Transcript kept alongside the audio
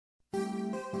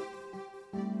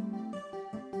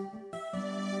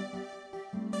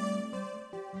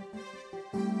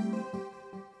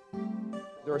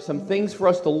There are some things for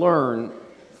us to learn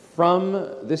from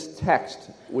this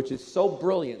text, which is so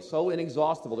brilliant, so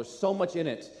inexhaustible. There's so much in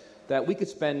it that we could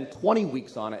spend 20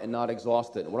 weeks on it and not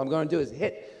exhaust it. What I'm going to do is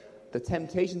hit the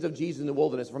temptations of Jesus in the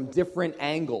wilderness from different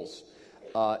angles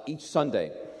each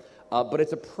Sunday. But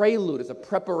it's a prelude, it's a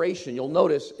preparation. You'll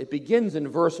notice it begins in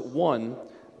verse 1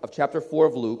 of chapter 4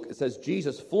 of Luke. It says,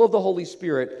 Jesus, full of the Holy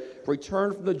Spirit,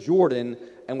 returned from the Jordan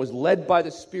and was led by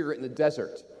the Spirit in the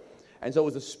desert. And so it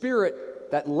was the Spirit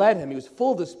that led him. He was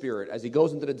full of the Spirit as he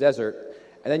goes into the desert.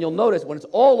 And then you'll notice when it's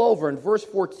all over in verse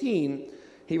 14,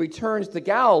 he returns to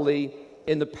Galilee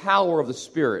in the power of the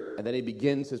Spirit. And then he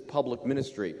begins his public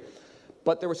ministry.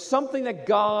 But there was something that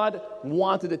God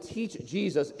wanted to teach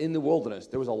Jesus in the wilderness.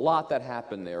 There was a lot that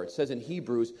happened there. It says in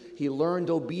Hebrews, he learned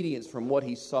obedience from what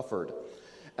he suffered.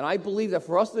 And I believe that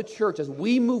for us, the church, as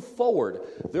we move forward,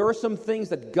 there are some things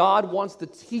that God wants to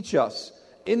teach us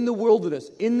in the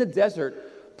wilderness, in the desert,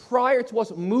 prior to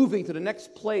us moving to the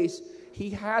next place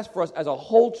he has for us as a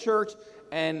whole church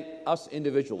and us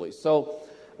individually. So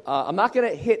I'm not going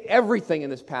to hit everything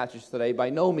in this passage today. By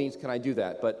no means can I do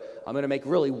that. But I'm going to make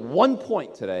really one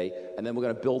point today, and then we're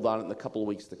going to build on it in a couple of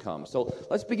weeks to come. So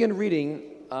let's begin reading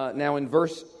now in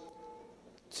verse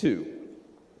 2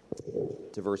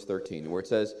 to verse 13, where it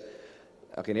says,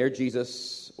 okay, here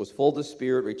Jesus was full of the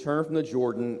Spirit, returned from the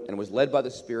Jordan, and was led by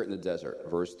the Spirit in the desert.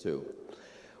 Verse 2.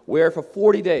 Where for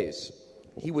 40 days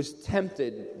he was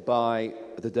tempted by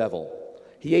the devil.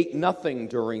 He ate nothing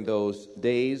during those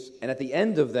days, and at the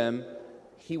end of them,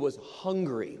 he was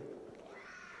hungry.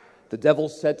 The devil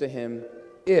said to him,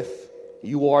 if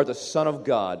you are the Son of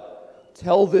God,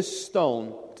 tell this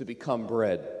stone to become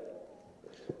bread.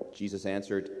 Jesus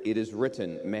answered, it is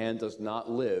written, man does not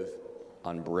live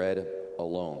on bread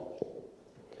alone.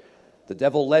 The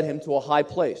devil led him to a high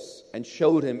place and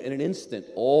showed him in an instant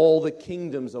all the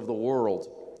kingdoms of the world.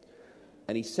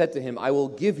 And he said to him, I will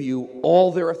give you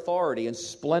all their authority and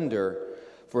splendor,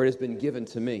 for it has been given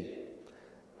to me.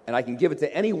 And I can give it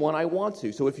to anyone I want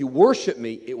to. So if you worship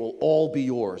me, it will all be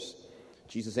yours.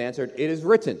 Jesus answered, it is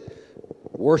written,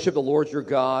 worship the Lord your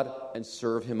God and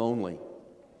serve him only.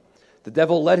 The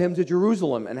devil led him to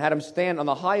Jerusalem and had him stand on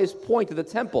the highest point of the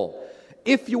temple.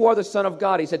 If you are the Son of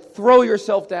God, he said, throw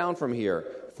yourself down from here.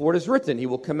 For it is written, he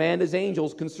will command his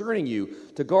angels concerning you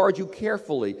to guard you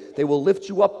carefully. They will lift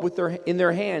you up in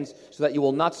their hands so that you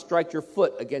will not strike your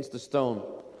foot against a stone.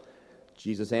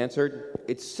 Jesus answered,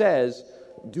 it says,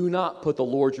 do not put the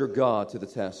Lord your God to the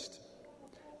test.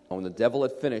 And when the devil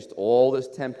had finished all this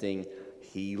tempting,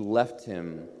 he left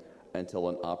him until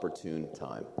an opportune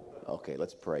time. Okay,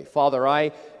 let's pray. Father,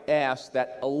 I ask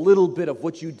that a little bit of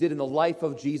what you did in the life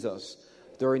of Jesus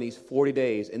during these 40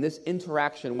 days, in this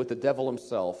interaction with the devil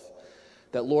himself,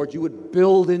 that, Lord, you would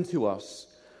build into us,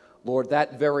 Lord,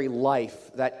 that very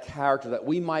life, that character, that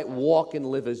we might walk and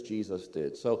live as Jesus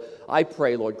did. So I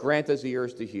pray, Lord, grant us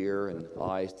ears to hear and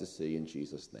eyes to see in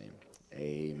Jesus' name.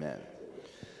 Amen.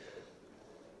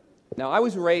 Now, I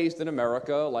was raised in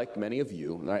America, like many of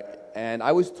you, and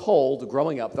I was told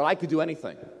growing up that I could do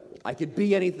anything. I could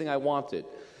be anything I wanted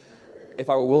if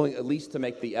I were willing at least to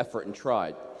make the effort and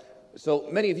tried. So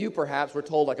many of you perhaps were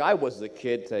told, like I was as a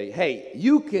kid, say, hey,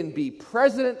 you can be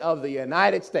president of the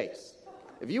United States.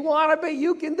 If you want to be,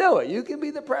 you can do it. You can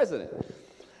be the president.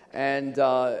 And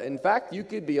in fact, you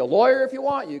could be a lawyer if you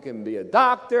want. You can be a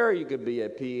doctor. You could be a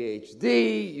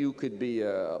PhD. You could be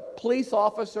a police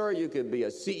officer. You could be a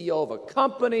CEO of a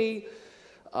company.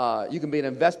 You can be an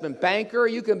investment banker.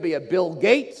 You can be a Bill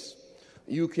Gates.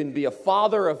 You can be a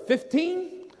father of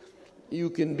 15. You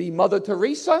can be Mother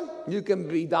Teresa. You can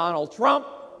be Donald Trump.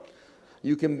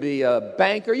 You can be a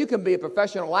banker. You can be a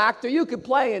professional actor. You could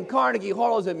play in Carnegie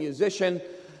Hall as a musician.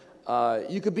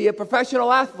 You could be a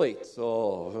professional athlete.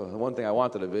 So one thing I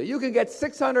wanted to be. You can get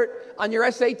 600 on your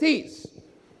SATs.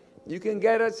 You can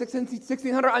get a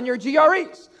 1,600 on your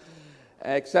GREs,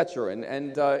 etc.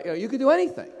 And you can do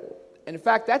anything. And in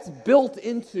fact, that's built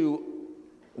into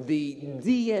the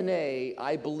DNA,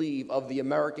 I believe, of the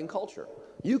American culture.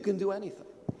 You can do anything.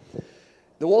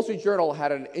 The Wall Street Journal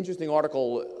had an interesting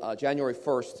article January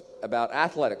 1st about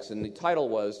athletics, and the title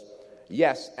was,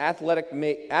 yes,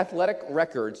 athletic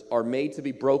records are made to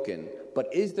be broken,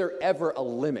 but is there ever a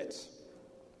limit?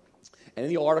 And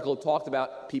in the article, it talked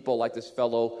about people like this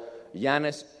fellow,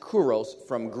 Yanis Kouros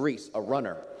from Greece, a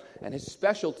runner. And his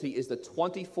specialty is the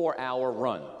 24-hour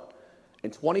run.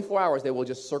 In 24 hours, they will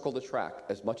just circle the track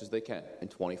as much as they can in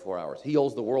 24 hours. He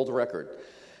holds the world record.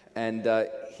 And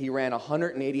he ran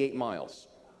 188 miles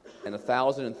and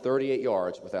 1,038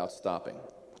 yards without stopping.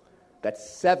 That's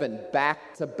 7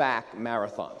 back-to-back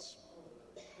marathons.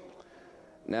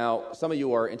 Now, some of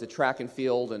you are into track and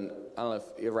field, and I don't know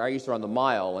if I used to run the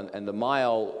mile, and the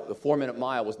 4-minute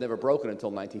mile was never broken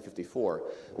until 1954.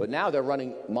 But now they're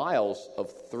running miles of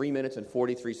 3 minutes and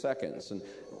 43 seconds, and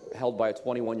held by a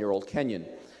 21-year-old Kenyan.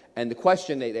 And the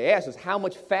question they ask is, how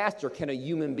much faster can a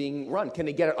human being run? Can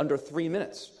they get it under 3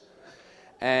 minutes?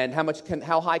 And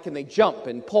how high can they jump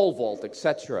and pole vault,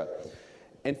 etc.?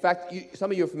 In fact,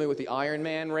 some of you are familiar with the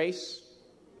Ironman race.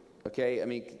 Okay, I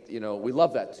mean, we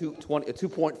love that. A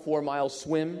 2.4-mile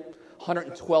swim,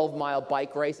 112-mile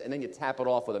bike race, and then you tap it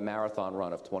off with a marathon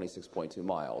run of 26.2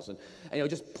 miles. And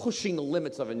just pushing the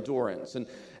limits of endurance.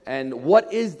 And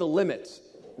what is the limit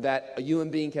that a human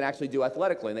being can actually do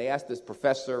athletically? And they asked this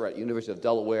professor at University of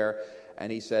Delaware,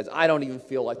 and he says, I don't even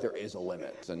feel like there is a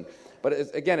limit. But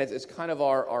it's kind of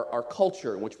our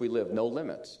culture in which we live, no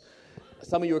limits.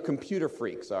 Some of you are computer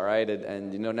freaks, all right?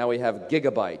 And now we have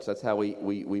gigabytes. That's how we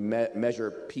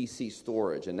measure PC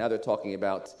storage. And now they're talking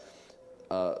about,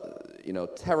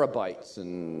 terabytes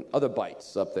and other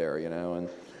bytes up there,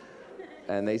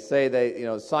 And they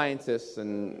say scientists,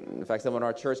 and in fact, someone in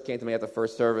our church came to me at the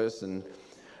first service, and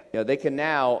they can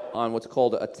now, on what's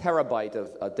called a terabyte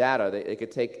of data, they could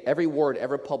take every word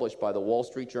ever published by the Wall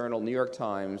Street Journal, New York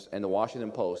Times, and the Washington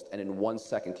Post, and in 1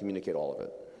 second communicate all of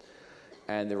it.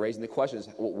 And they're raising the questions,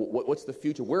 what's the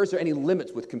future? Where is there any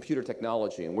limits with computer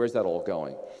technology, and where's that all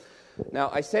going? Now,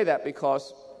 I say that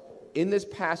because in this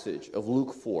passage of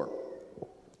Luke 4,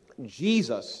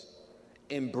 Jesus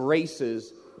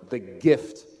embraces the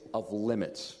gift of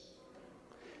limits.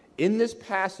 In this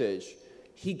passage,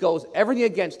 he goes everything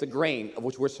against the grain of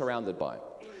which we're surrounded by.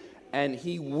 And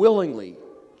he willingly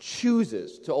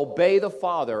chooses to obey the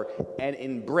Father and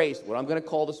embrace what I'm going to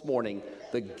call this morning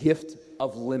the gift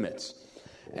of limits.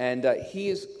 And he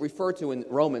is referred to in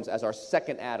Romans as our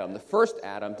second Adam. The first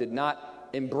Adam did not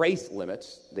embrace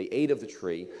limits. They ate of the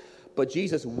tree. But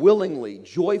Jesus willingly,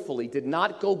 joyfully did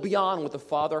not go beyond what the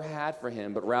Father had for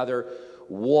him, but rather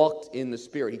walked in the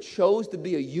Spirit. He chose to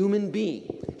be a human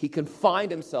being. He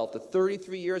confined himself to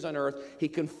 33 years on earth. He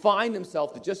confined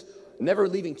himself to just never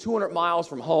leaving 200 miles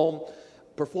from home,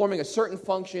 performing a certain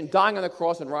function, dying on the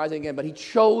cross and rising again. But he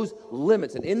chose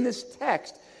limits. And in this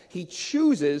text, he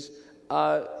chooses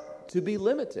to be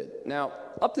limited. Now,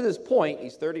 up to this point,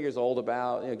 he's 30 years old,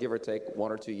 about, give or take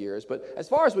 1 or 2 years. But as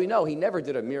far as we know, he never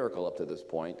did a miracle up to this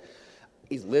point.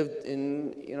 He's lived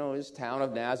in, his town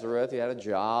of Nazareth. He had a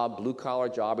job, blue-collar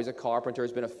job. He's a carpenter.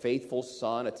 He's been a faithful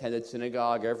son, attended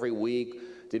synagogue every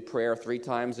week, did prayer 3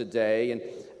 times a day.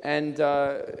 And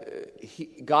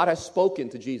God has spoken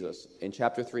to Jesus in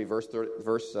chapter 3, verse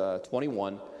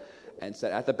 21, and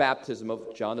said, at the baptism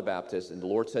of John the Baptist, and the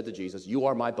Lord said to Jesus, you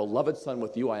are my beloved Son,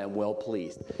 with you I am well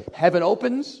pleased. Heaven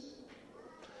opens,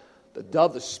 the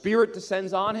dove, the Spirit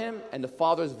descends on him, and the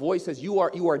Father's voice says, you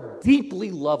are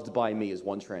deeply loved by me, as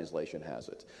one translation has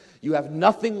it. You have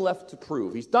nothing left to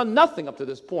prove. He's done nothing up to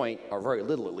this point, or very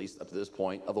little at least up to this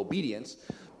point, of obedience.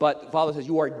 But the Father says,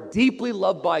 you are deeply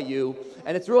loved by you,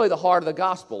 and it's really the heart of the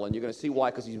gospel, and you're going to see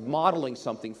why, because he's modeling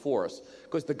something for us.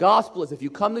 Because the gospel is, if you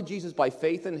come to Jesus by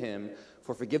faith in him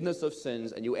for forgiveness of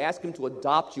sins, and you ask him to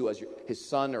adopt you as his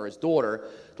son or his daughter,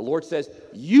 the Lord says,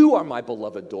 you are my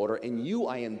beloved daughter, and you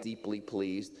I am deeply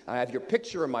pleased. I have your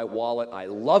picture in my wallet. I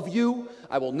love you.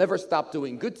 I will never stop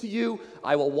doing good to you.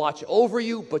 I will watch over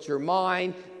you, but you're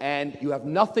mine, and you have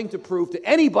nothing to prove to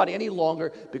anybody any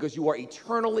longer, because you are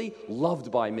eternally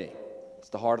loved by me. It's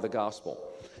the heart of the gospel.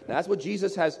 Now, that's what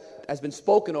Jesus has been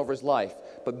spoken over his life.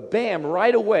 But bam,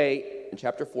 right away, in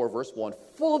chapter 4, verse 1,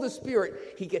 full of the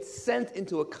Spirit, he gets sent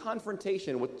into a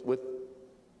confrontation with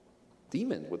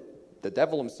demons, with the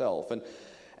devil himself. And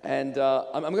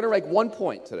I'm going to make one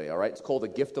point today, all right? It's called the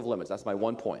gift of limits. That's my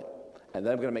one point. And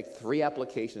then I'm going to make 3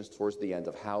 applications towards the end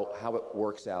of how it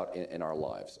works out in our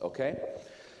lives, okay?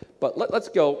 But let's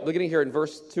go, beginning here in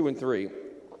verse 2 and 3.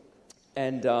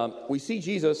 And we see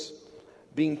Jesus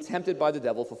being tempted by the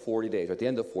devil for 40 days, or at the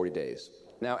end of 40 days.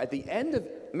 Now, at the end of,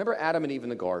 remember Adam and Eve in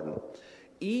the garden?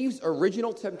 Eve's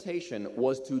original temptation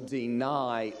was to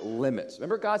deny limits.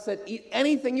 Remember, God said, eat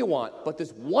anything you want, but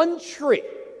this one tree,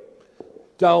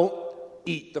 don't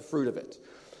eat the fruit of it.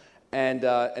 And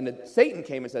then Satan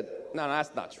came and said, no,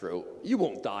 that's not true. You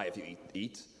won't die if you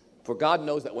eat. For God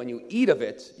knows that when you eat of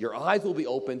it, your eyes will be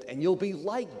opened, and you'll be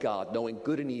like God, knowing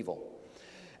good and evil.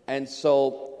 And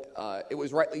so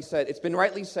it's been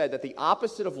rightly said that the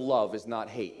opposite of love is not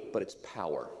hate, but it's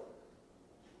power.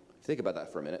 Think about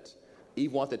that for a minute.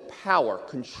 Eve wanted power,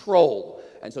 control,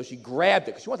 and so she grabbed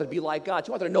it because she wanted to be like God.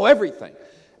 She wanted to know everything.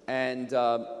 And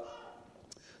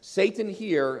Satan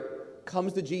here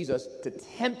comes to Jesus to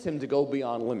tempt him to go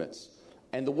beyond limits.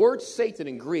 And the word Satan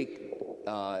in Greek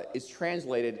is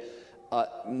translated,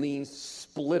 means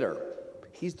splitter.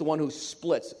 He's the one who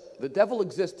splits. The devil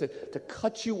exists to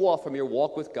cut you off from your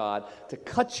walk with God, to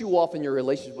cut you off in your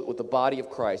relationship with the body of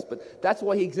Christ. But that's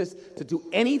why he exists, to do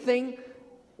anything,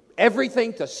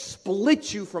 everything to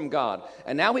split you from God.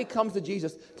 And now he comes to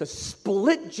Jesus to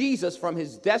split Jesus from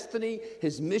his destiny,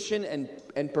 his mission,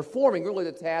 and performing really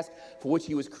the task for which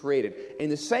he was created. In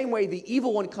the same way, the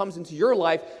evil one comes into your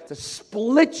life to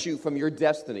split you from your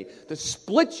destiny, to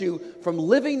split you from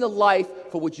living the life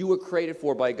for which you were created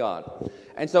for by God.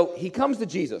 And so he comes to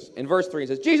Jesus in verse 3 and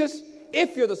says, Jesus,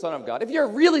 if you're the Son of God, if you're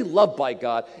really loved by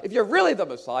God, if you're really the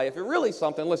Messiah, if you're really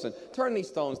something, listen, turn these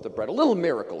stones to bread. A little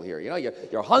miracle here. You know,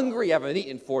 you're hungry, you haven't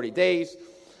eaten in 40 days.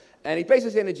 And he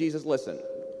basically saying to Jesus, listen,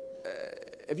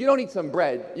 if you don't eat some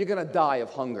bread, you're going to die of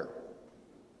hunger.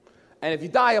 And if you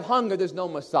die of hunger, there's no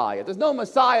Messiah. If there's no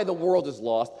Messiah, the world is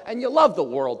lost. And you love the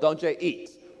world, don't you?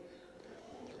 Eat.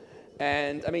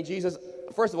 And, I mean, Jesus,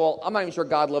 first of all, I'm not even sure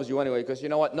God loves you anyway, because you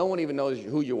know what? No one even knows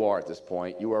who you are at this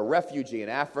point. You were a refugee in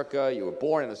Africa. You were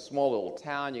born in a small little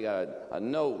town. You got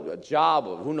a job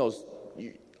of who knows,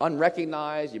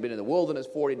 unrecognized. You've been in the wilderness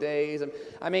 40 days.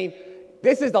 I mean,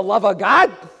 this is the love of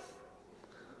God?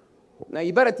 Now,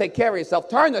 you better take care of yourself.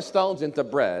 Turn the stones into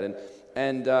bread.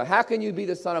 And how can you be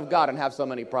the Son of God and have so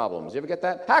many problems? You ever get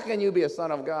that? How can you be a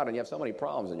Son of God and you have so many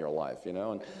problems in your life, you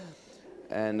know?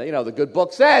 And you know, the good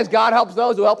book says, God helps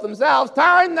those who help themselves.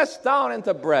 Turn the stone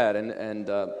into bread. And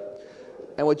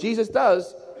what Jesus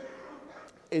does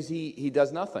is he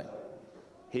does nothing.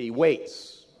 He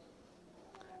waits.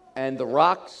 And the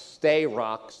rocks stay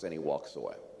rocks, and he walks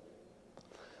away.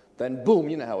 Then boom,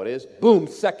 you know how it is. Boom,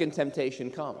 second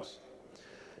temptation comes.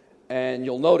 And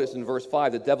you'll notice in verse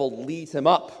 5, the devil leads him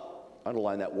up.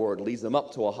 Underline that word, leads him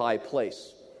up to a high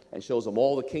place. And shows them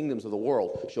all the kingdoms of the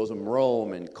world. Shows them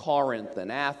Rome and Corinth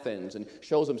and Athens, and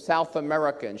shows them South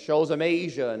America, and shows them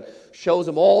Asia, and shows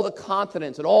them all the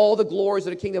continents and all the glories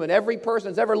of the kingdom. And every person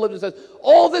that's ever lived and says,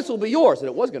 all this will be yours. And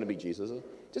it was going to be Jesus.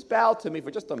 Just bow to me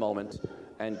for just a moment,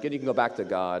 and you can go back to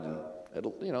God. And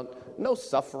it'll, you know, no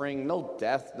suffering, no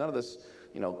death, none of this,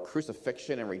 you know,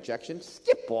 crucifixion and rejection.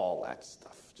 Skip all that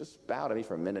stuff. Just bow to me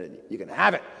for a minute, and you can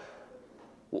have it.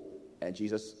 And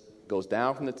Jesus goes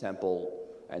down from the temple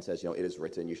and says, you know, it is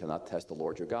written, you shall not test the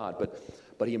Lord your God.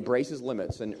 But he embraces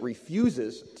limits and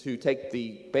refuses to take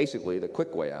basically the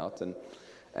quick way out,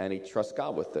 and he trusts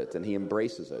God with it, and he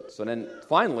embraces it. So then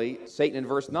finally, Satan in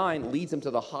verse 9 leads him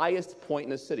to the highest point in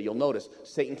the city. You'll notice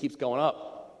Satan keeps going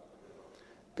up.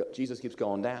 Jesus keeps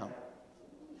going down.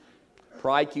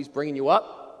 Pride keeps bringing you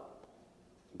up.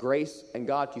 Grace and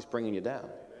God keeps bringing you down.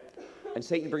 And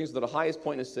Satan brings you to the highest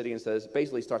point in the city and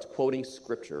basically starts quoting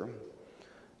Scripture.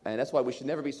 And that's why we should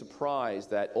never be surprised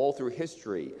that all through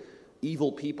history,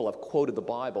 evil people have quoted the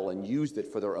Bible and used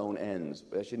it for their own ends.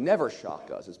 It should never shock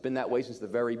us. It's been that way since the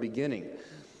very beginning.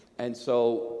 And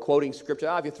so, quoting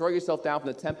Scripture, if you throw yourself down from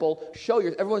the temple,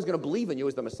 everyone's going to believe in you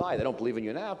as the Messiah. They don't believe in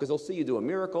you now because they'll see you do a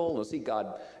miracle, and they'll see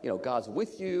God, you know, God's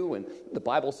with you, and the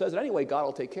Bible says it anyway, God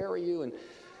will take care of you. And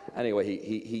anyway,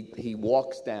 he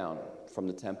walks down from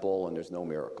the temple, and there's no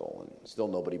miracle, and still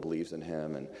nobody believes in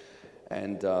him.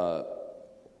 And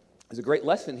there's a great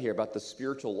lesson here about the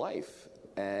spiritual life,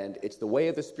 and it's the way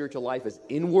of the spiritual life is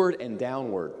inward and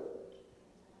downward.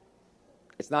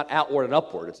 It's not outward and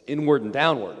upward, it's inward and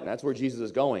downward, and that's where Jesus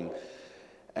is going.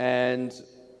 And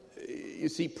you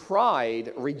see,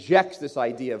 pride rejects this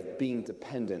idea of being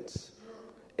dependent.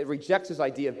 It rejects this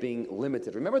idea of being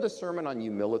limited. Remember the sermon on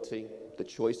humility, the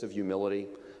choice of humility?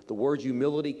 The word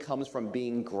humility comes from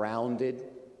being grounded,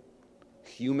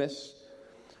 humus.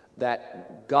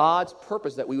 That God's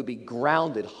purpose, that we would be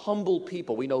grounded, humble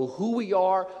people. We know who we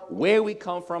are, where we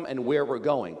come from, and where we're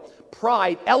going.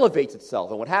 Pride elevates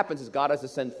itself, and what happens is God has to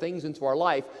send things into our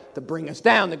life to bring us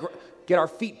down, to get our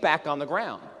feet back on the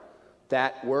ground.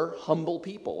 That we're humble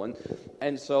people.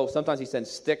 And so sometimes he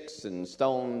sends sticks and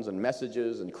stones and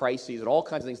messages and crises and all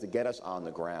kinds of things to get us on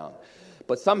the ground.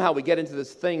 But somehow we get into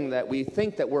this thing that we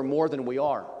think that we're more than we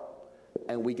are.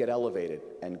 And we get elevated.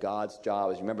 And God's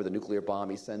job is, remember the nuclear bomb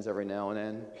he sends every now and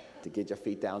then? To get your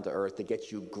feet down to earth, to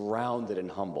get you grounded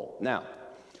and humble. Now,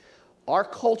 our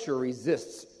culture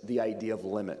resists the idea of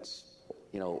limits.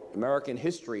 You know, American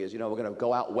history is, you know, we're going to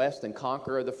go out west and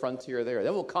conquer the frontier there.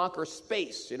 Then we'll conquer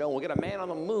space. You know, we'll get a man on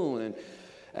the moon.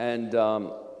 And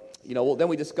you know, then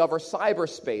we discover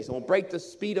cyberspace, and we'll break the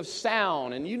speed of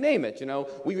sound, and you name it, you know.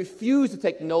 We refuse to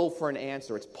take no for an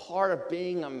answer. It's part of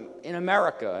being in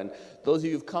America, and those of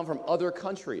you who've come from other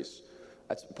countries,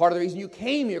 that's part of the reason you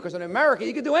came here, because in America,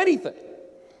 you can do anything.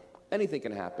 Anything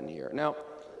can happen here. Now,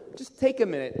 just take a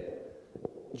minute.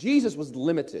 Jesus was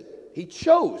limited. He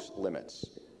chose limits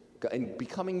in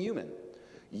becoming human.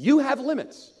 You have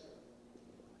limits.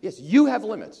 Yes, you have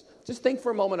limits. Just think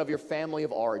for a moment of your family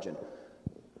of origin.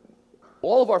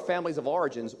 All of our families of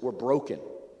origins were broken.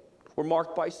 We're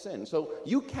marked by sin. So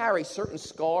you carry certain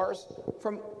scars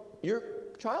from your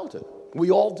childhood.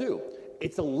 We all do.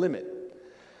 It's a limit.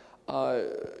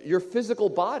 Your physical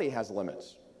body has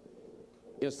limits.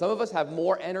 Some of us have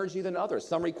more energy than others.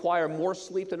 Some require more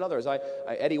sleep than others.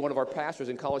 Eddie, one of our pastors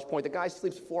in College Point, the guy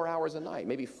sleeps 4 hours a night,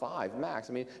 maybe 5 max.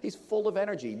 I mean, he's full of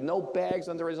energy, no bags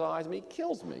under his eyes. I mean, he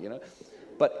kills me,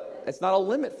 But it's not a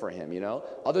limit for him,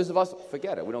 Others of us,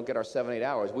 forget it. We don't get our 7-8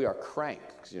 hours. We are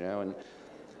cranks, And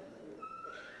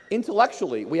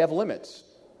intellectually, we have limits.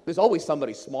 There's always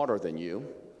somebody smarter than you.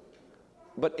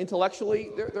 But intellectually,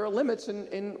 there are limits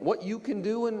in what you can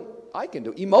do and I can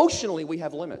do. Emotionally, we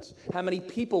have limits. How many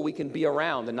people we can be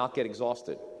around and not get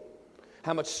exhausted.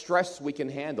 How much stress we can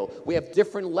handle. We have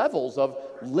different levels of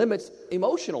limits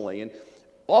emotionally. And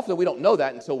often we don't know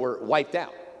that until we're wiped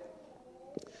out.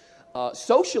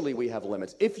 Socially, we have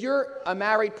limits. If you're a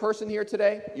married person here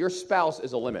today, your spouse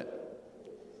is a limit.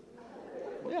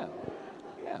 Yeah.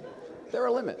 They're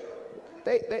a limit.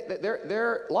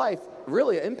 Their life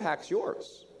really impacts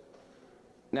yours.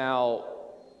 Now,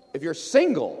 if you're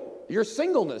single, your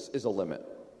singleness is a limit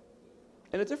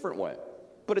in a different way,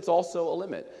 but it's also a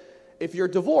limit. If you're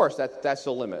divorced, that's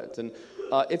a limit. And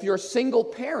if you're a single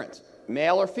parent,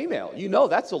 male or female,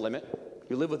 that's a limit.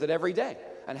 You live with it every day.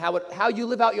 And how you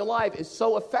live out your life is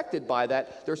so affected by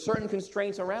that. There are certain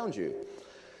constraints around you.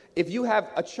 If you have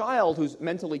a child who's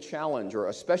mentally challenged or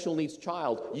a special needs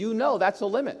child, that's a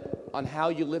limit on how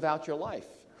you live out your life.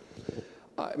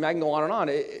 I can go on and on.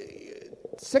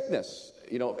 Sickness,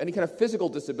 any kind of physical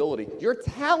disability. Your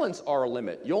talents are a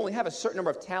limit. You only have a certain number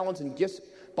of talents and gifts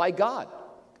by God.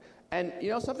 And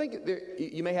something,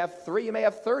 you may have 3, you may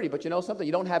have 30, but something,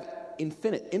 you don't have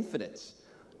infinites.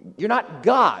 You're not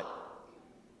God.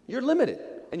 You're limited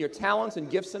in your talents and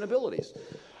gifts and abilities.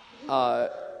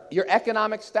 Your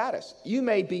economic status. You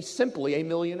may be simply a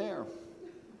millionaire.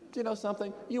 Do you know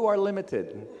something? You are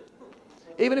limited.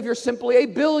 Even if you're simply a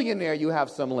billionaire, you have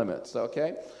some limits,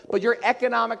 okay? But your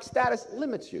economic status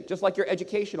limits you, just like your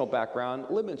educational background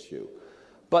limits you.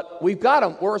 But we've got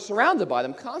them. We're surrounded by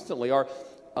them constantly.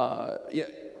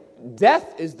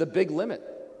 Death is the big limit.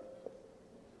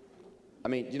 I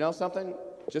mean, you know something?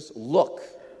 Just look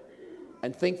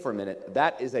and think for a minute.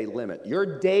 That is a limit.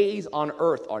 Your days on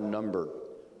earth are numbered.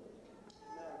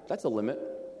 That's a limit.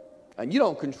 And you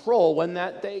don't control when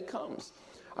that day comes.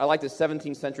 I like the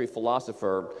 17th century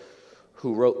philosopher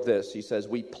who wrote this. He says,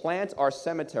 "We plant our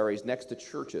cemeteries next to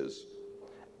churches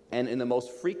and in the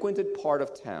most frequented part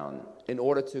of town in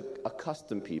order to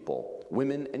accustom people,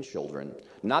 women and children,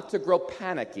 not to grow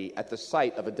panicky at the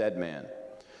sight of a dead man,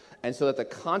 and so that the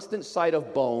constant sight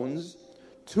of bones,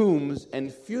 tombs,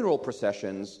 and funeral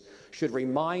processions should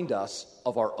remind us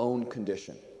of our own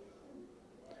condition."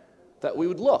 That we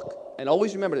would look and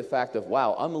always remember the fact of,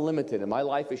 wow, I'm limited and my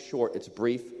life is short, it's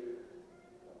brief.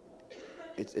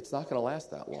 It's not going to last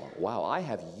that long. Wow, I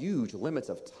have huge limits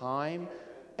of time,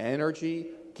 energy,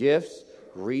 gifts,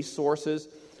 resources.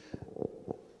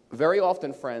 Very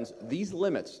often, friends, these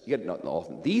limits,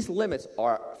 these limits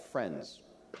are friends.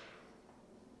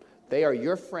 They are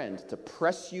your friends to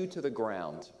press you to the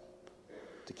ground,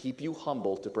 to keep you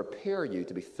humble, to prepare you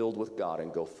to be filled with God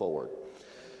and go forward.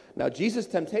 Now, Jesus'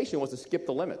 temptation was to skip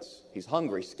the limits. He's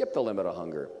hungry. Skip the limit of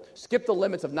hunger. Skip the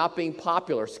limits of not being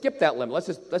popular. Skip that limit.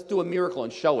 Let's do a miracle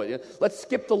and show it. Let's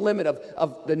skip the limit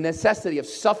of the necessity of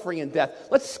suffering and death.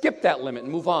 Let's skip that limit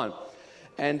and move on.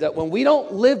 And when we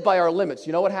don't live by our limits,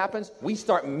 you know what happens? We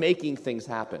start making things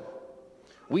happen.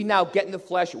 We now get in the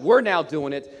flesh. We're now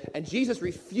doing it. And Jesus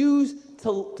refused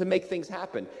to make things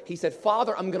happen. He said,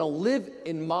 "Father, I'm going to live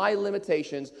in my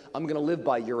limitations. I'm going to live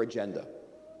by your agenda."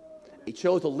 He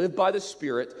chose to live by the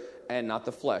Spirit and not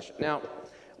the flesh. Now,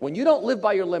 when you don't live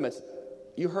by your limits,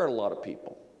 you hurt a lot of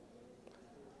people.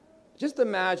 Just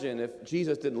imagine if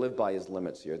Jesus didn't live by his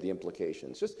limits here, the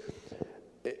implications. Just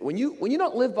when you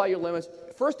don't live by your limits,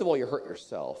 first of all, you hurt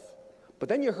yourself. But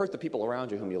then you hurt the people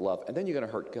around you whom you love, and then you're going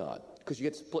to hurt God because you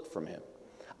get split from him.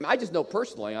 I mean, I just know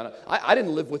personally, I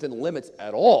didn't live within limits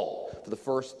at all for the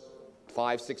first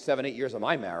 5, 6, 7, 8 years of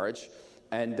my marriage.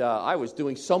 And I was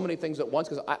doing so many things at once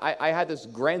because I had this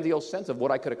grandiose sense of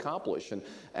what I could accomplish.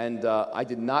 And I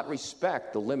did not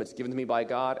respect the limits given to me by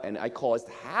God, and I caused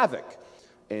havoc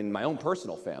in my own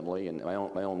personal family and my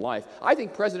own life. I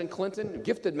think President Clinton,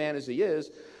 gifted man as he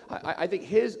is, I think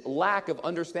his lack of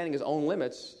understanding his own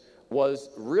limits was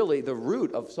really the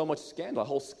root of so much scandal, a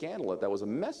whole scandal that was a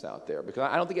mess out there, because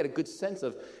I don't think he had a good sense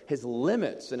of his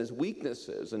limits and his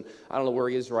weaknesses. And I don't know where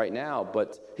he is right now,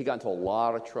 but he got into a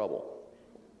lot of trouble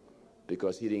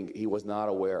because he was not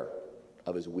aware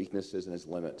of his weaknesses and his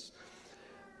limits.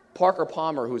 Parker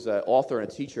Palmer, who's an author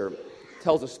and a teacher,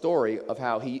 tells a story of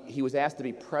how he was asked to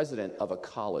be president of a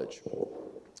college.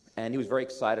 And he was very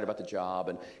excited about the job,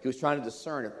 and he was trying to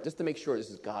discern, just to make sure this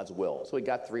is God's will. So he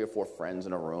got 3 or 4 friends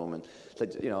in a room and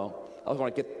said, I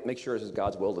want to make sure this is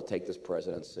God's will to take this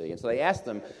presidency. And so they asked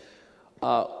him,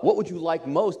 what would you like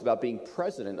most about being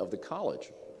president of the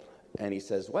college? And he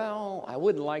says, well, I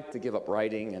wouldn't like to give up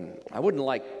writing, and I wouldn't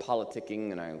like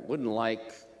politicking, and I wouldn't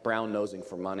like brown-nosing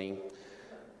for money.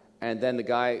 And then the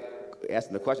guy asked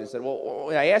him the question, he said, well,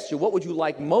 I asked you, what would you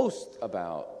like most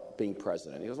about being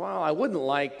president? He goes, well, I wouldn't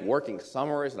like working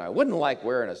summers, and I wouldn't like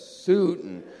wearing a suit,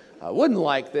 and I wouldn't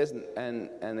like this. And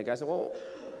the guy said, well,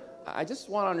 I just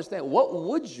want to understand, what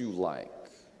would you like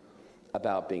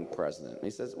about being president? And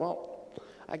he says, well,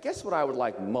 I guess what I would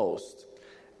like most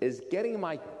is getting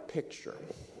my picture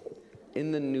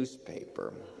in the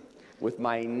newspaper with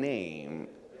my name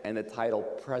and the title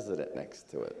president next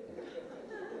to it.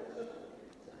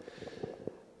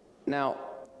 Now,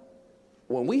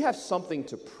 when we have something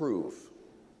to prove,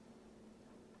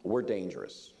 we're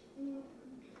dangerous.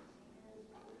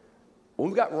 When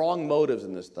we've got wrong motives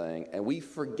in this thing, and we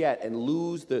forget and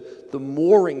lose the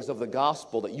moorings of the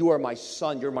gospel, that you are my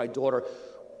son, you're my daughter,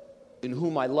 in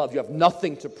whom I love. You have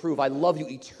nothing to prove. I love you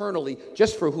eternally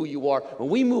just for who you are. When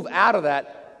we move out of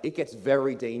that, it gets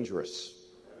very dangerous.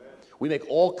 We make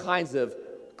all kinds of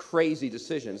crazy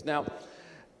decisions. Now,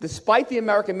 despite the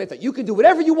American myth that you can do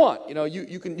whatever you want,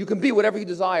 you can be whatever you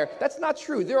desire, that's not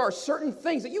true. There are certain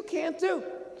things that you can't do.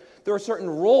 There are certain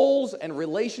roles and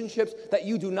relationships that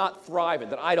you do not thrive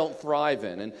in, that I don't thrive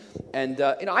in. And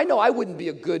I know I wouldn't be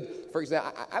a good, for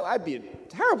example, I'd be a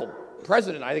terrible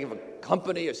president, I think, of a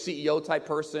company, a CEO type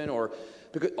person, or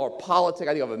politics.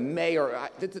 I think of a mayor.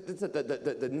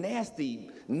 The nasty,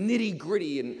 nitty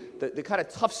gritty, and the kind of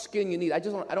tough skin you need. I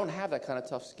don't have that kind of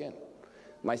tough skin.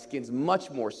 My skin's much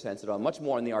more sensitive. I'm much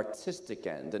more on the artistic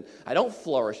end, and I don't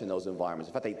flourish in those environments.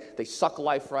 In fact, they suck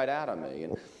life right out of me.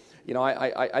 And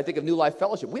I think of New Life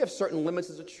Fellowship. We have certain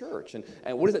limits as a church, and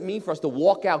what does it mean for us to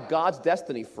walk out God's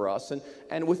destiny for us,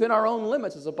 and within our own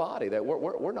limits as a body? That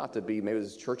we're not to be maybe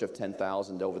this church of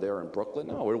 10,000 over there in Brooklyn.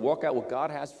 No, we're to walk out what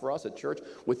God has for us at church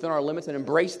within our limits and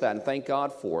embrace that and thank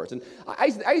God for it. And I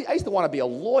used to want to be a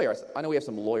lawyer. I know we have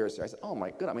some lawyers here. I said, oh my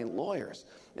goodness, lawyers.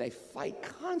 They fight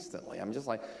constantly. I'm just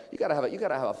like, you got to have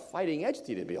a fighting edge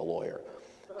to you to be a lawyer.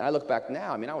 And I look back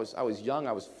now. I was young.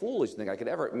 I was foolish to think I could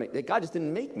ever. God just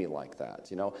didn't make me like that,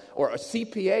 Or a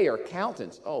CPA or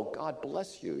accountant. Oh, God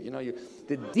bless you.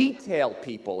 The detailed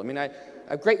people. I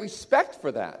have great respect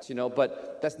for that,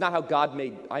 But that's not how God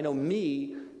made. I know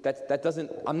me. That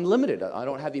doesn't. I'm limited. I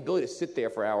don't have the ability to sit there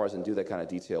for hours and do that kind of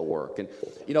detail work. And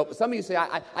some of you say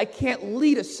I can't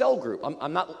lead a cell group.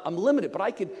 I'm limited, but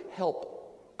I could help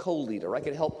co-lead, or I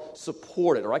could help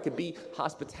support it, or I could be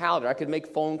hospitality, or I could make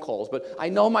phone calls. But I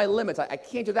know my limits. I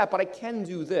can't do that, but I can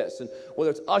do this. And whether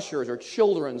it's ushers or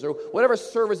children's or whatever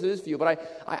service it is for you, but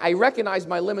I recognize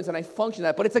my limits and I function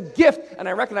that. But it's a gift, and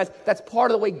I recognize that's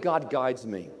part of the way God guides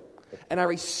me. And I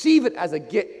receive it as a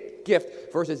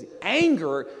gift versus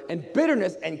anger and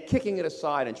bitterness and kicking it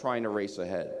aside and trying to race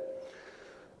ahead.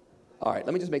 All right,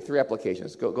 let me just make 3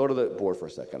 applications. Go to the board for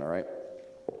a second, all right?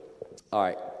 All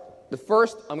right. The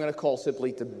first I'm going to call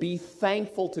simply to be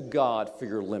thankful to God for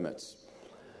your limits.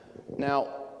 Now,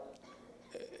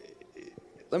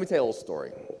 let me tell you a little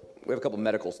story. We have a couple of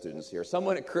medical students here.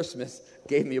 Someone at Christmas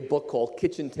gave me a book called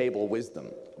Kitchen Table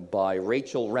Wisdom by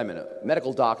Rachel Remen, a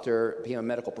medical doctor, became a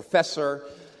medical professor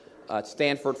at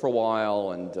Stanford for a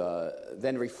while, and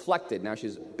then reflected. Now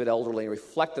she's a bit elderly, and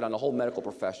reflected on the whole medical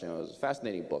profession. It was a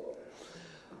fascinating book.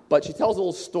 But she tells a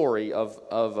little story of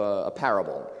a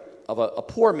parable of a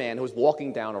poor man who was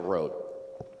walking down a road,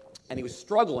 and he was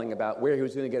struggling about where he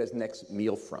was going to get his next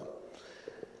meal from.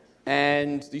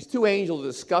 And these 2 angels are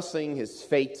discussing his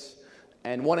fate,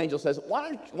 and one angel says,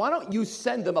 why don't you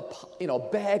send him a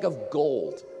bag of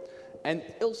gold, and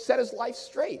it'll set his life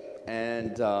straight.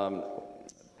 And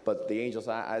but the angel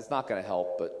says, it's not going to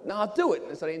help, but no, I'll do it.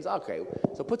 And so the angel, okay.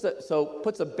 So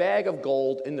puts a bag of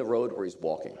gold in the road where he's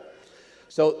walking.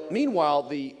 So meanwhile,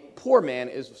 the poor man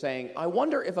is saying, I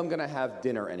wonder if I'm going to have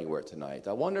dinner anywhere tonight.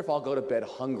 I wonder if I'll go to bed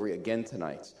hungry again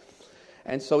tonight.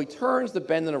 And so he turns the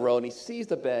bend in the road, and he sees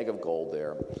the bag of gold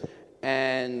there.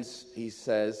 And he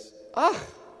says,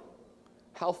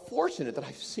 how fortunate that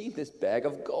I've seen this bag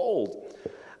of gold.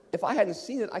 If I hadn't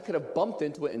seen it, I could have bumped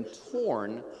into it and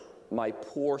torn my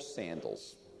poor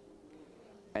sandals.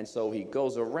 And so he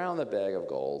goes around the bag of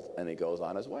gold, and he goes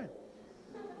on his way.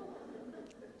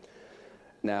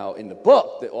 Now, in the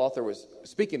book, the author was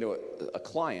speaking to a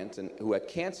client who had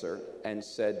cancer and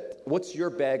said, "What's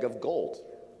your bag of gold?"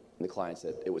 And the client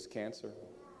said, "It was cancer.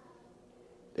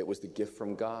 It was the gift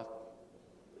from God.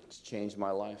 It's changed my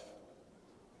life.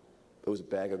 It was a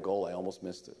bag of gold. I almost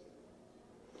missed it."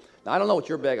 Now, I don't know what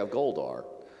your bag of gold are,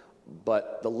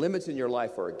 but the limits in your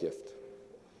life are a gift.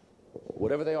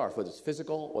 Whatever they are, whether it's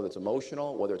physical, whether it's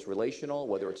emotional, whether it's relational,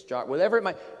 whether it's job, whatever it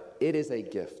might, it is a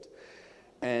gift.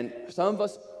 And some of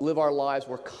us live our lives,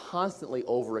 we're constantly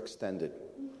overextended.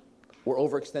 We're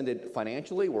overextended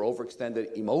financially, we're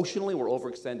overextended emotionally, we're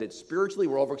overextended spiritually,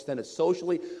 we're overextended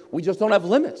socially. We just don't have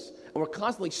limits. And we're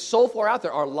constantly so far out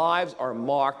there, our lives are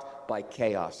marked by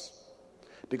chaos.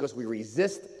 Because we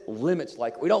resist limits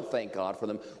we don't thank God for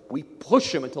them. We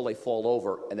push them until they fall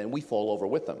over, and then we fall over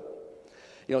with them.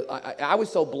 You know, I was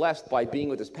so blessed by being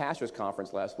with this pastors'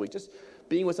 conference last week, just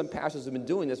being with some pastors who have been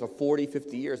doing this for 40,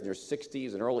 50 years, in their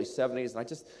 60s and early 70s, and I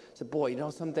just said, boy,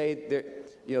 someday,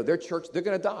 their church, they're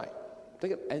going to die.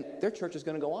 And their church is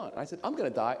going to go on. And I said, I'm going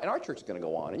to die, and our church is going to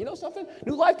go on. And you know something?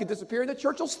 New Life could disappear, and the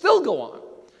church will still go on.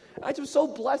 And I was so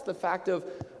blessed the fact of,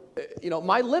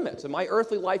 my limits and my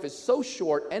earthly life is so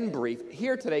short and brief,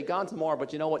 here today, gone tomorrow,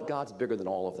 but you know what? God's bigger than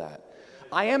all of that.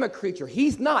 I am a creature.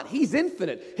 He's not. He's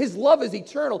infinite. His love is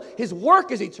eternal. His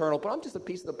work is eternal, but I'm just a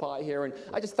piece of the pie here, and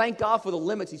I just thank God for the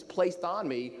limits he's placed on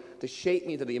me to shape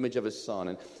me into the image of his son.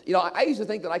 And, I used to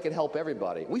think that I could help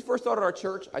everybody. When we first started our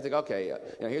church, I think, okay,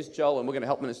 here's Joe, and we're going to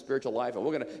help him in his spiritual life, and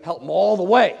we're going to help him all the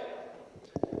way.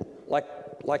 Like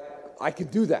I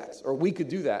could do that, or we could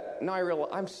do that. Now I realize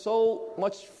I'm so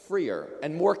much freer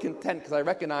and more content because I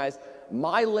recognize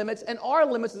my limits and our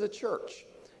limits as a church.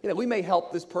 We may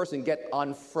help this person get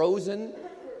unfrozen.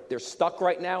 They're stuck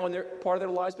right now in their part of their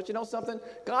lives, but you know something?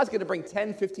 God's going to bring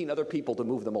 10, 15 other people to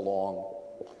move them along.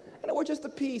 And we're just a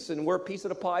piece, and we're a piece of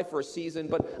the pie for a season,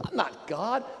 but I'm not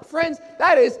God. Friends,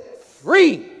 that is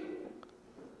free.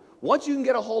 Once you can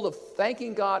get a hold of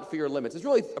thanking God for your limits, it's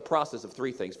really a process of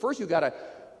three things. First, you've got to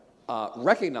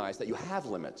recognize that you have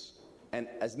limits. And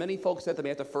as many folks said to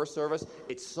me at the first service,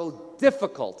 it's so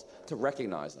difficult to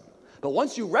recognize them. But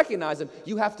once you recognize them,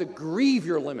 you have to grieve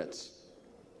your limits.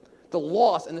 The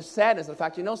loss and the sadness of the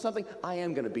fact, you know something? I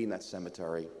am going to be in that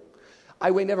cemetery.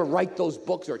 I may never write those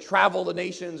books or travel the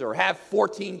nations or have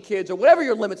 14 kids or whatever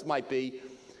your limits might be.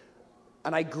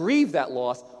 And I grieve that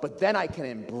loss, but then I can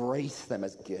embrace them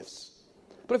as gifts.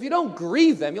 But if you don't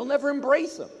grieve them, you'll never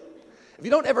embrace them. If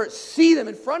you don't ever see them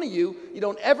in front of you, you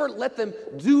don't ever let them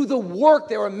do the work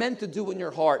they were meant to do in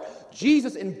your heart.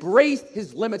 Jesus embraced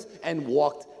his limits and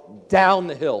walked down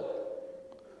the hill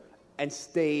and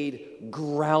stayed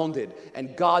grounded.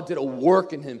 And God did a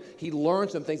work in him. He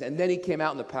learned some things, and then he came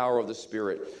out in the power of the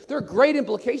Spirit. There are great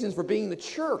implications for being the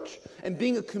church and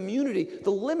being a community.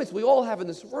 The limits we all have in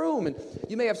this room, and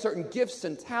you may have certain gifts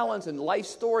and talents and life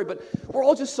story, but we're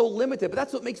all just so limited. But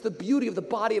that's what makes the beauty of the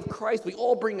body of Christ. We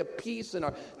all bring a piece in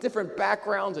our different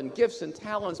backgrounds and gifts and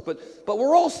talents, but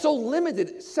we're all so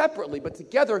limited separately, but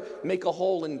together make a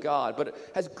whole in God. But it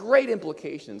has great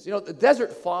implications. The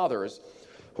Desert Fathers,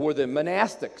 who were the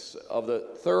monastics of the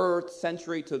 3rd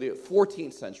century to the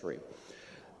 14th century.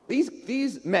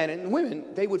 These men and women,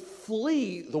 they would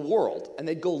flee the world, and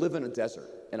they'd go live in a desert,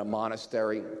 in a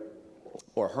monastery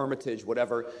or hermitage,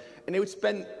 whatever, and they would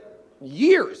spend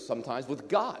years sometimes with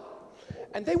God.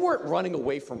 And they weren't running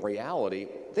away from reality.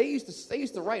 They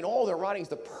used to write in all their writings,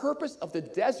 the purpose of the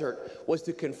desert was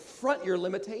to confront your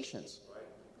limitations,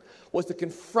 was to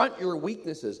confront your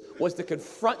weaknesses, was to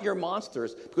confront your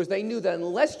monsters, because they knew that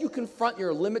unless you confront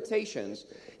your limitations,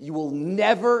 you will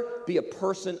never be a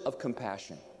person of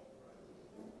compassion.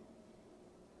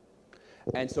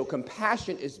 And so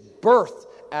compassion is birthed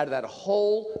out of that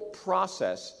whole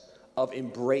process of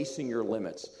embracing your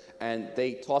limits. And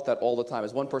they taught that all the time.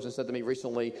 As one person said to me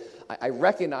recently, I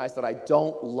recognize that I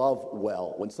don't love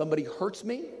well. When somebody hurts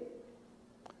me,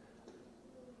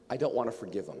 I don't want to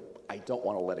forgive them. I don't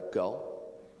want to let it go.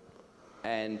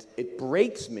 And it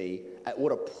breaks me at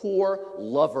what a poor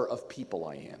lover of people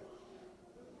I am.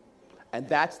 And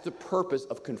that's the purpose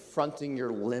of confronting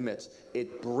your limits.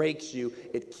 It breaks you.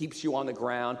 It keeps you on the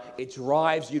ground. It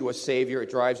drives you to a Savior. It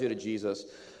drives you to Jesus.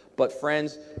 But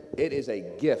friends, it is a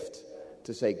gift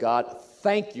to say, God,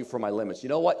 thank you for my limits. You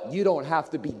know what? You don't have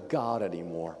to be God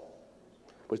anymore.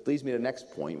 Which leads me to the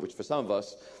next point, which for some of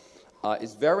us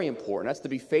is very important. That's to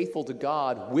be faithful to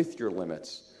God with your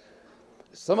limits.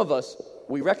 Some of us,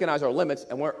 we recognize our limits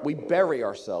and we bury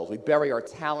ourselves. We bury our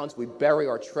talents. We bury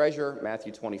our treasure,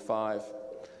 Matthew 25.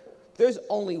 There's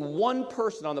only one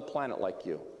person on the planet like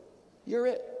you. You're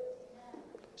it.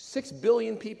 6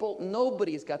 billion people,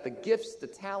 nobody's got the gifts, the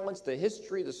talents, the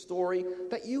history, the story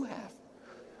that you have.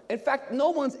 In fact, no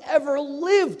one's ever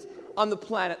lived on the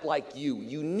planet like you,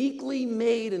 uniquely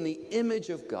made in the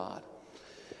image of God.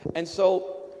 And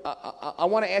so I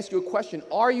want to ask you a question.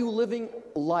 Are you living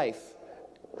life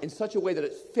in such a way that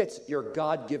it fits your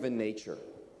God-given nature?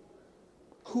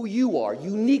 Who you are,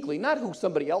 uniquely, not who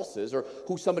somebody else is or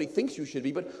who somebody thinks you should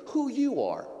be, but who you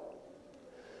are.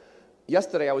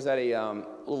 Yesterday, I was at a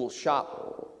little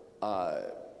shop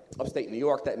upstate New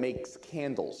York that makes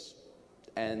candles.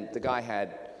 And the guy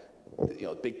had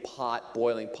a big pot,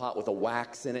 boiling pot with a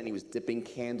wax in it, and he was dipping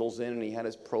candles in, and he had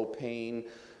his propane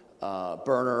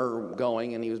burner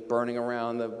going, and he was burning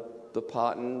around the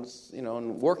pot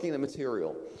and working the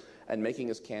material and making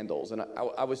his candles. And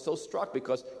I was so struck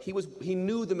because he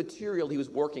knew the material he was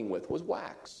working with was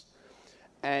wax.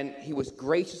 And he was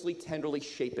graciously, tenderly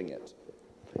shaping it.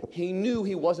 He knew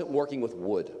he wasn't working with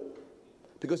wood.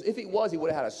 Because if he was, he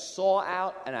would have had a saw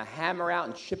out and a hammer out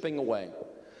and chipping away.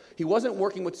 He wasn't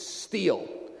working with steel.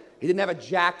 He didn't have a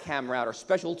jackhammer out or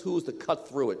special tools to cut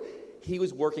through it. He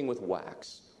was working with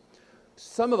wax.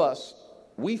 Some of us,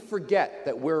 we forget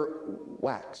that we're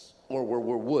wax, or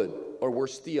we're wood, or we're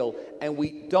steel, and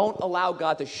we don't allow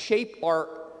God to shape our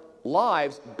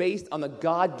lives based on the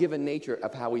God-given nature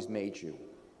of how He's made you.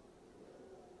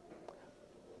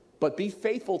 But be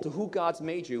faithful to who God's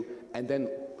made you, and then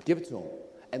give it to Him.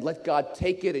 And let God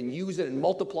take it and use it and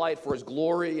multiply it for His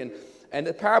glory. And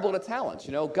the parable of the talents.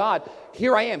 God,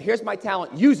 here I am. Here's my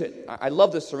talent. Use it. I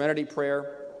love the serenity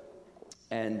prayer.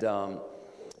 And,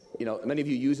 many of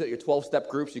you use it. Your 12-step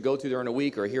groups you go to during a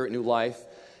week or here at New Life.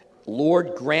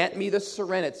 Lord, grant me the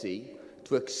serenity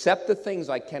to accept the things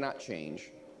I cannot change,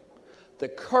 the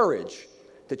courage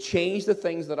to change the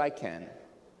things that I can,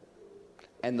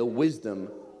 and the wisdom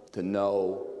to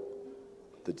know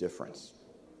the difference.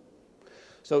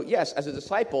 So yes, as a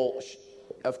disciple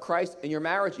of Christ in your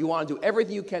marriage, you want to do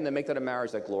everything you can to make that a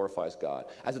marriage that glorifies God.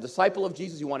 As a disciple of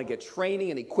Jesus, you want to get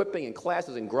training and equipping and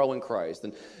classes and grow in Christ.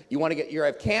 And you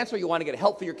have cancer, you want to get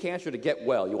help for your cancer to get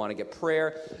well. You want to get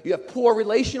prayer. You have poor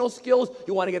relational skills,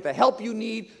 you want to get the help you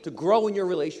need to grow in your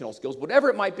relational skills, whatever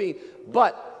it might be.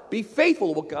 But be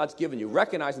faithful to what God's given you,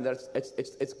 recognizing that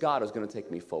it's God who's going to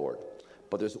take me forward.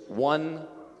 But there's one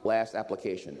last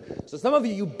application. So some of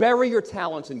you bury your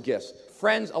talents and gifts.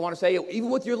 Friends, I want to say,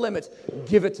 even with your limits,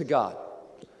 give it to God.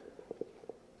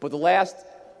 But the last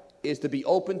is to be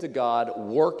open to God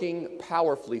working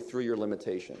powerfully through your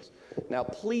limitations. Now,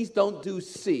 please don't do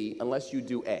C unless you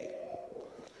do A.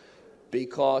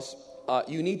 Because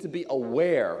you need to be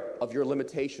aware of your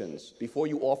limitations before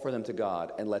you offer them to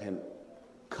God and let Him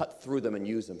cut through them and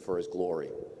use them for His glory.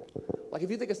 Like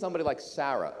if you think of somebody like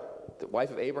Sarah, the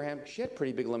wife of Abraham, she had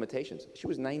pretty big limitations. She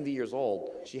was 90 years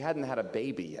old. She hadn't had a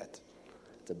baby yet.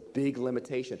 It's a big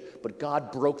limitation. But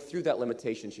God broke through that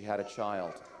limitation. She had a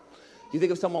child. You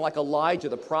think of someone like Elijah,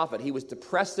 the prophet. He was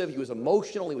depressive. He was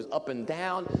emotional. He was up and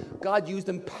down. God used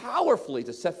him powerfully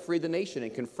to set free the nation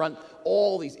and confront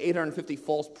all these 850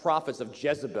 false prophets of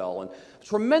Jezebel. And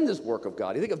tremendous work of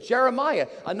God. You think of Jeremiah,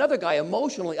 another guy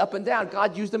emotionally up and down.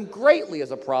 God used him greatly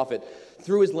as a prophet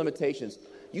through his limitations.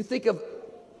 You think of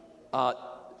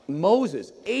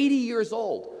Moses, 80 years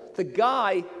old. The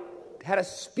guy had a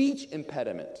speech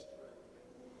impediment.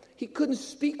 He couldn't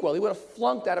speak well. He would have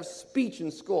flunked out of speech in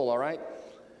school, all right?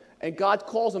 And God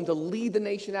calls him to lead the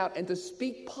nation out and to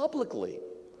speak publicly.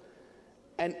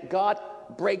 And God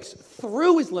breaks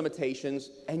through his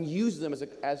limitations and uses him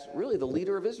as really the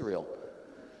leader of Israel.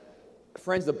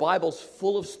 Friends, the Bible's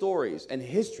full of stories and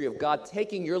history of God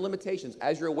taking your limitations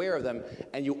as you're aware of them,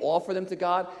 and you offer them to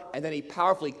God, and then He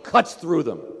powerfully cuts through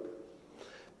them.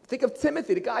 Think of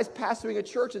Timothy, the guy's pastoring a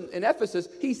church in Ephesus.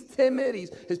 He's timid,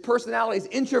 his personality is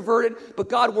introverted, but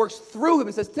God works through him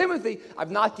and says, Timothy,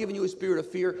 I've not given you a spirit of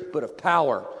fear, but of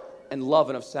power and love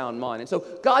and of sound mind. And so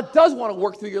God does want to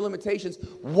work through your limitations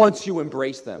once you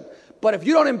embrace them. But if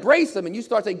you don't embrace them and you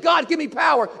start saying, God, give me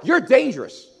power, you're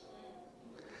dangerous.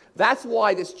 That's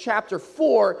why this chapter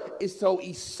 4 is so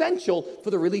essential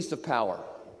for the release of power.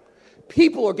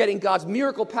 People are getting God's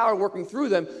miracle power working through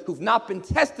them who've not been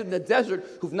tested in the desert,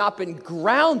 who've not been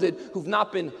grounded, who've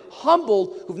not been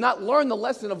humbled, who've not learned the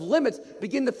lesson of limits,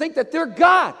 begin to think that they're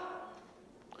God.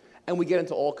 And we get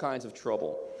into all kinds of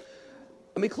trouble.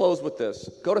 Let me close with this.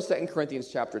 Go to 2 Corinthians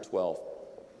chapter 12.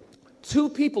 Two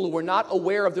people who were not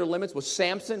aware of their limits was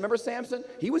Samson. Remember Samson?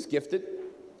 He was gifted.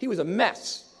 He was a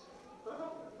mess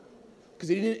because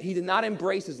he did not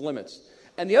embrace his limits.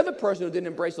 And the other person who didn't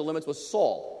embrace the limits was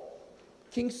Saul.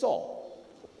 King Saul.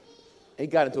 he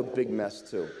got into a big mess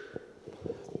too.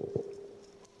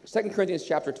 2 Corinthians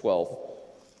chapter 12.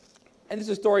 And this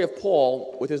is a story of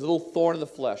Paul with his little thorn in the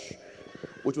flesh,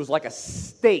 which was like a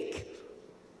stake.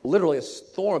 Literally, a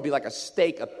thorn would be like a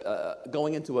stake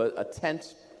going into a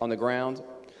tent on the ground.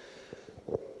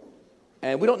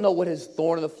 And we don't know what his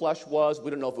thorn in the flesh was.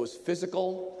 We don't know if it was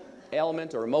physical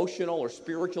ailment or emotional or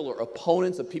spiritual or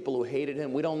opponents of people who hated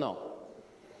him. We don't know.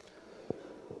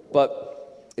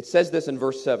 But it says this in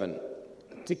verse 7.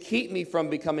 To keep me from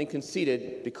becoming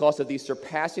conceited because of these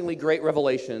surpassingly great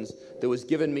revelations, there was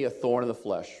given me a thorn in the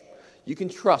flesh. You can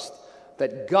trust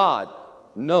that God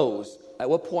knows at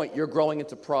what point you're growing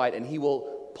into pride, and he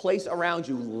will place around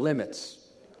you limits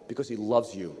because he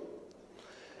loves you.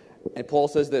 And Paul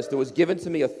says this, there was given to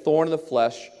me a thorn in the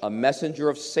flesh, a messenger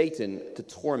of Satan to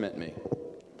torment me.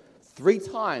 3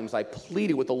 times I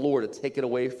pleaded with the Lord to take it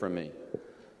away from me.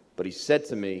 But he said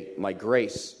to me, my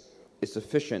grace is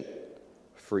sufficient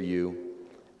for you,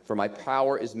 for my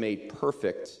power is made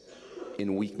perfect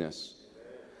in weakness.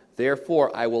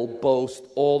 Therefore, I will boast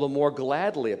all the more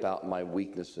gladly about my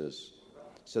weaknesses,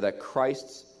 so that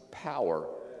Christ's power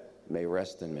may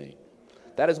rest in me.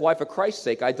 That is why, for Christ's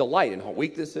sake, I delight in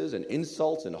weaknesses and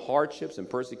insults and hardships and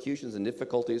persecutions and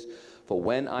difficulties, for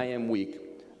when I am weak,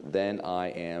 then I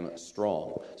am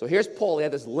strong. So here's Paul. He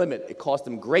had this limit. It caused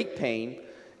him great pain.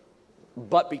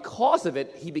 But because of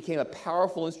it, he became a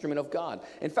powerful instrument of God.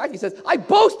 In fact, he says, I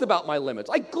boast about my limits.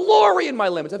 I glory in my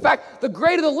limits. In fact, the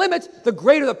greater the limits, the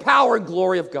greater the power and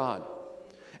glory of God.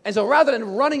 And so rather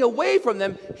than running away from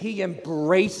them, he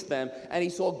embraced them, and he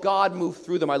saw God move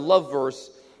through them. I love verse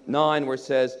 9 where it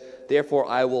says, therefore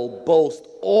I will boast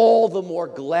all the more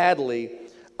gladly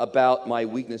about my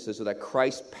weaknesses, so that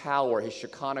Christ's power, his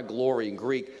Shekinah glory in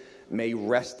Greek, may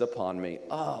rest upon me.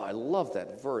 Oh, I love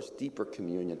that verse, deeper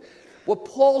communion. What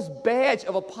Paul's badge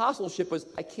of apostleship was,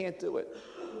 I can't do it.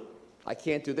 I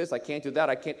can't do this, I can't do that,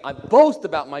 I boast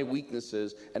about my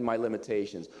weaknesses and my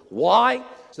limitations. Why?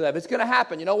 So that if it's going to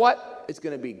happen, you know what? It's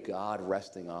going to be God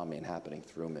resting on me and happening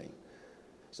through me.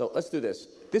 So let's do this.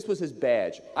 This was his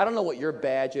badge. I don't know what your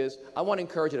badge is. I want to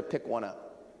encourage you to pick one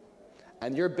up.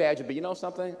 And your badge would be, you know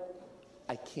something?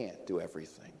 I can't do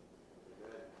everything.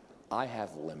 I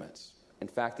have limits. In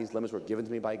fact, these limits were given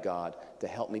to me by God to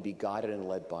help me be guided and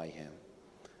led by him.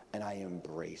 And I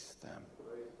embrace them.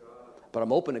 But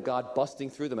I'm open to God busting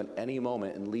through them at any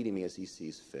moment and leading me as he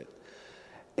sees fit.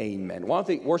 Amen. Why don't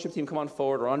the worship team come on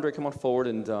forward, or Andre come on forward,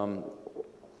 and I'm going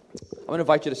to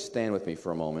invite you to stand with me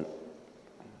for a moment.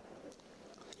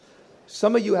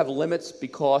 Some of you have limits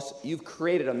because you've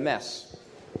created a mess.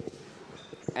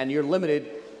 And you're limited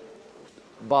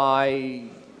by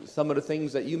some of the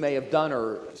things that you may have done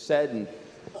or said.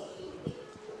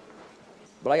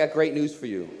 But I got great news for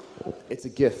you. It's a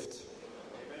gift.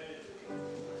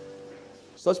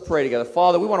 So let's pray together.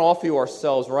 Father, we want to offer you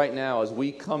ourselves right now as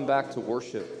we come back to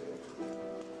worship.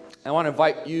 I want to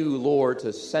invite you, Lord,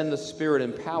 to send the Spirit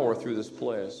and power through this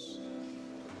place.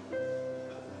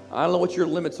 I don't know what your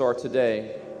limits are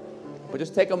today, but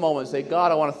just take a moment and say,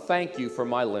 God, I want to thank you for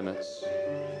my limits,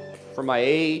 for my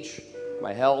age,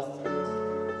 my health.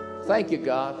 Thank you,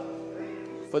 God,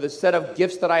 for the set of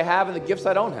gifts that I have and the gifts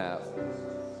I don't have.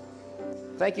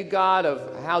 Thank you, God,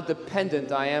 of how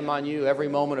dependent I am on you every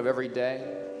moment of every day.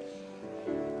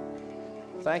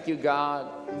 Thank you, God.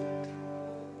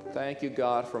 Thank you,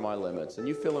 God, for my limits. And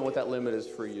you fill in what that limit is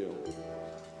for you.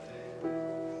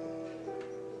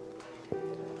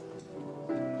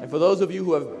 And for those of you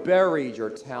who have buried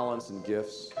your talents and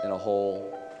gifts in a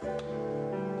hole,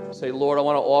 say, Lord, I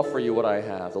want to offer you what I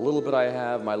have. The little bit I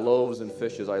have, my loaves and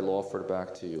fishes, I offer it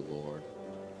back to you, Lord.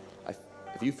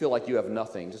 If you feel like you have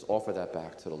nothing, just offer that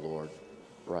back to the Lord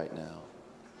right now.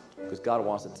 Because God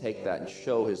wants to take that and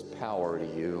show his power to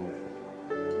you.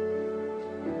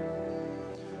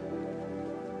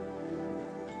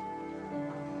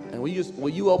 And will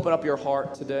you open up your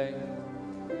heart today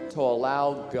to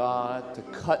allow God to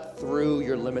cut through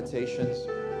your limitations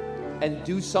and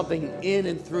do something in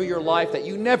and through your life that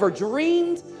you never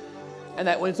dreamed, and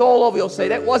that when it's all over, you'll say,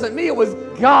 that wasn't me, it was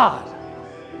God.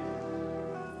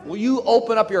 Will you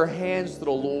open up your hands to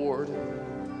the Lord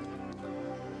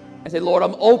and say, Lord,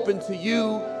 I'm open to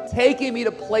you taking me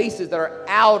to places that are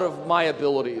out of my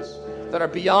abilities, that are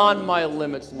beyond my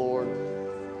limits, Lord.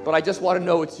 But I just want to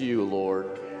know it's you,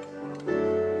 Lord.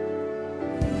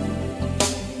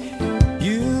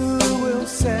 You will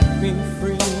set me free.